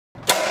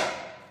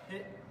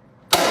hit,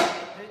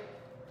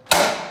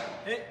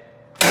 hit,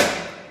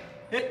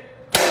 hit,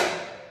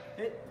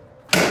 hit.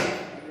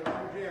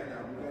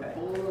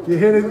 You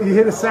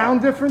hear the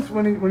sound difference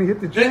when he hit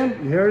the jam?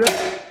 You hear it?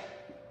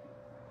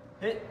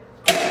 Hit,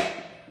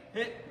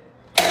 hit,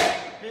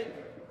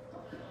 hit.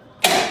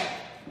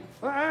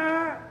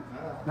 Ah,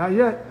 not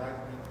yet.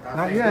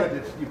 Not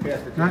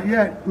yet. Not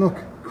yet. Look,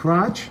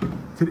 crotch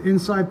to the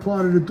inside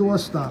part of the door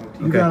stop.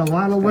 You got a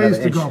lot of ways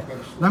to go.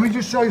 Let me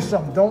just show you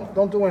something.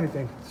 Don't do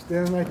anything.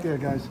 Stand right there,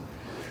 guys.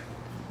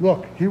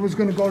 Look, he was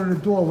going to go to the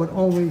door with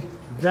only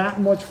that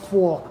much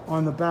fork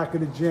on the back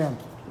of the jam.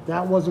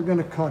 That wasn't going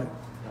to cut it.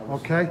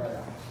 Okay?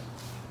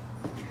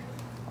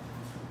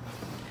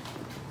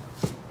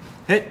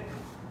 Hit,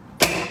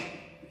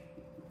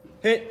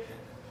 hit,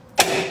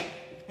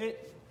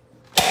 hit,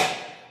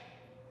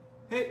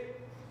 hit.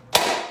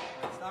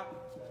 Stop.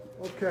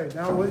 Okay,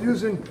 now we're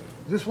using,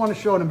 just want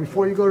to show them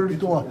before you go to the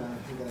door.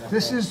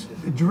 This is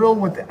a drill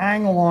with the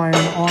angle iron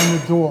on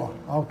the door,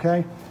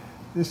 okay?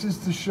 This is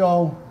to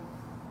show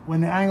when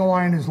the angle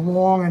iron is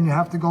long and you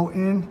have to go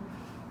in.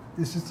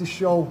 This is to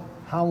show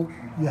how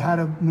you had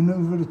to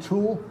maneuver the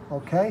tool,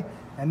 okay?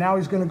 And now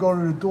he's going to go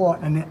to the door,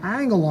 and the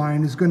angle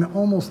iron is going to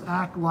almost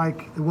act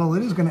like, well,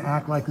 it is going to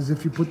act like as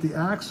if you put the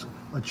axe,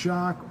 a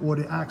chock, or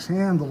the axe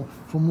handle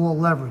for more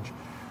leverage.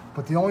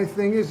 But the only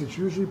thing is, it's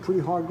usually pretty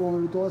hard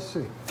going to the door.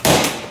 See?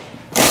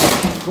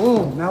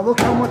 Boom. Now look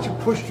how much it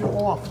pushed you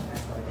off.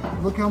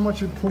 Look how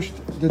much it pushed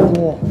the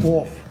door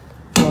off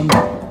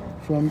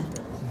from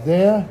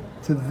there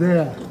to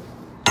there.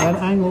 That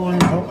angle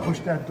iron helped push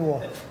that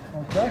door.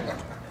 Okay?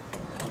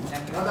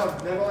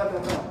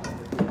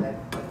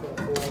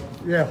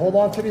 Yeah, hold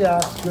on to the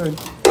axe. Good.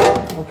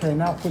 Okay,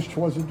 now push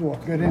towards the door.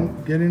 Get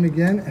in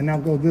again, and now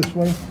go this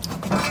way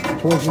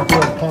towards the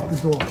door. Pop the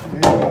door. There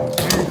you go.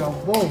 There you go.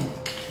 Boom.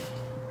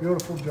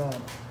 Beautiful job.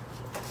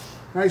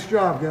 Nice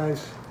job,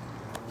 guys.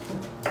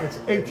 It's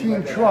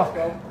 18 truck.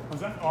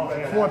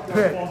 Fort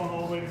Pitt.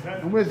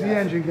 And where's the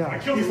engine guy?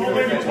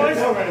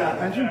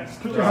 Engine?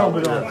 Put your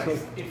helmet on. So.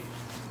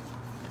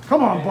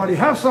 Come on, buddy.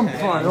 Have some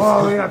fun.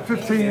 Oh, we got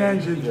 15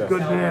 engines.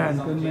 Good man.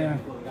 Good man.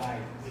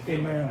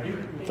 Good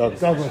man.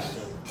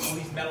 Douglas. All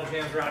these metal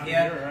jams around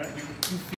here.